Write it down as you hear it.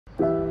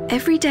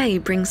Every day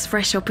brings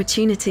fresh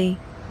opportunity,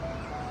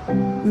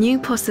 new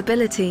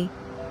possibility,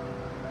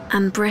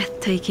 and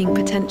breathtaking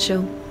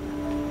potential.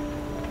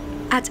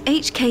 At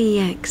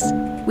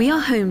HKEX, we are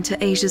home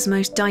to Asia's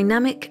most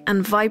dynamic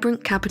and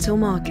vibrant capital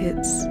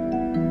markets.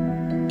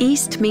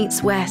 East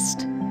meets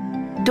West,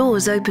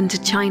 doors open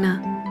to China,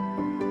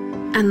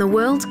 and the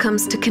world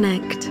comes to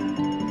connect.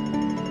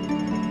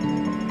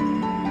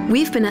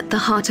 We've been at the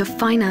heart of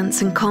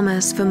finance and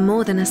commerce for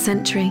more than a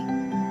century.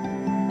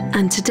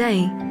 And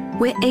today,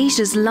 we're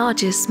Asia's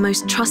largest,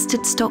 most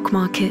trusted stock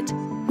market,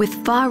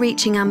 with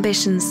far-reaching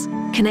ambitions,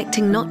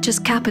 connecting not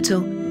just capital,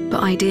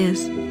 but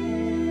ideas.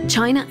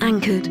 China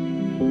anchored,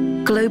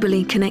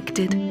 globally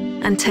connected,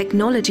 and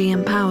technology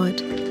empowered.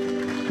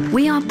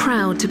 We are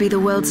proud to be the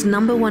world's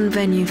 #1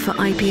 venue for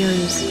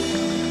IPOs,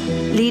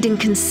 leading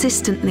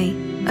consistently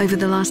over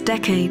the last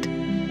decade.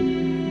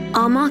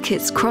 Our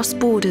markets cross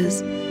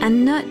borders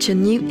and nurture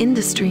new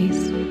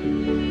industries.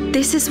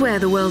 This is where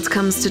the world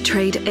comes to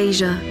trade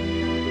Asia.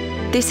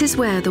 This is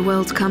where the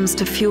world comes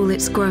to fuel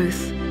its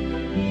growth.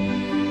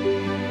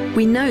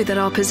 We know that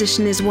our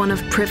position is one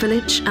of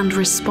privilege and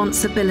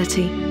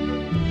responsibility.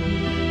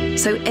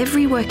 So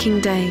every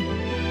working day,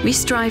 we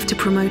strive to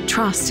promote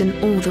trust in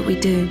all that we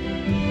do.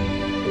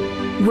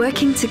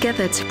 Working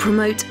together to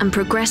promote and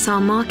progress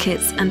our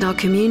markets and our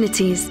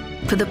communities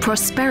for the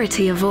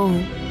prosperity of all.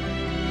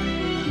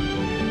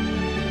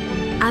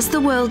 As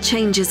the world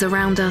changes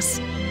around us,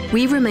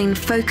 we remain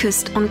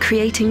focused on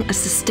creating a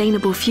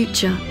sustainable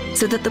future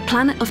so that the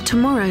planet of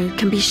tomorrow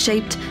can be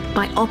shaped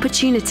by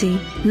opportunity,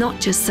 not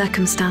just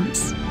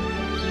circumstance.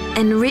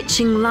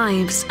 Enriching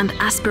lives and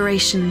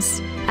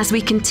aspirations as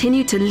we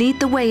continue to lead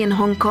the way in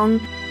Hong Kong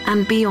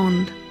and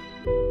beyond.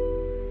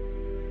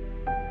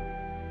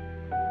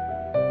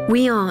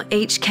 We are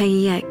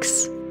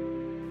HKEX,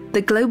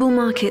 the global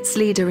markets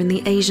leader in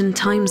the Asian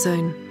time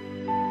zone,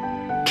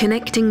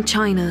 connecting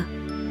China,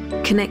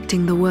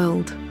 connecting the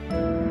world.